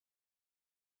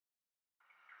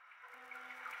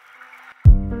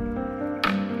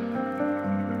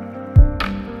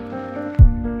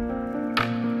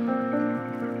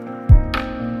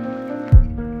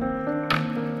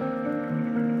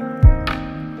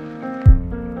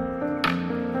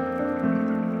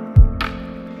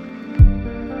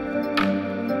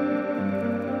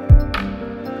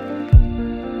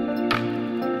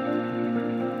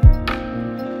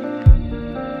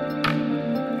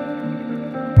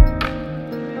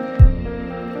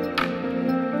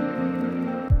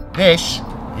This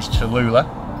is Tallulah,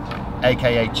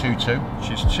 aka Tutu.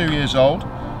 She's 2 years old.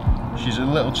 She's a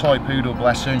little toy poodle,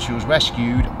 bless her, and she was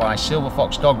rescued by Silver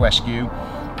Fox Dog Rescue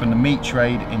from the meat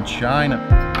trade in China.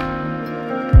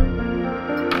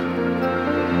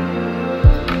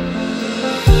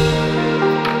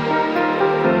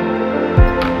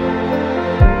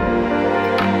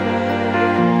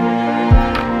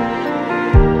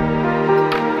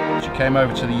 She came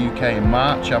over to the UK in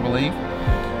March, I believe.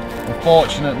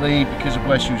 Unfortunately, because of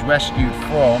where she was rescued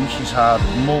from, she's had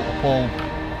multiple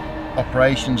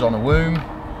operations on her womb.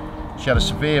 She had a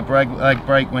severe leg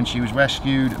break when she was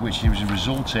rescued, which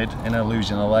resulted in her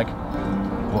losing a leg.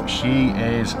 But she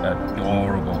is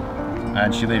adorable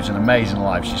and she lives an amazing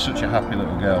life. She's such a happy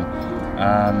little girl,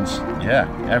 and yeah,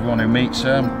 everyone who meets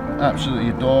her absolutely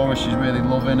adore her. She's really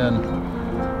loving, and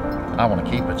I want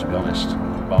to keep her, to be honest,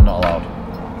 but I'm not allowed.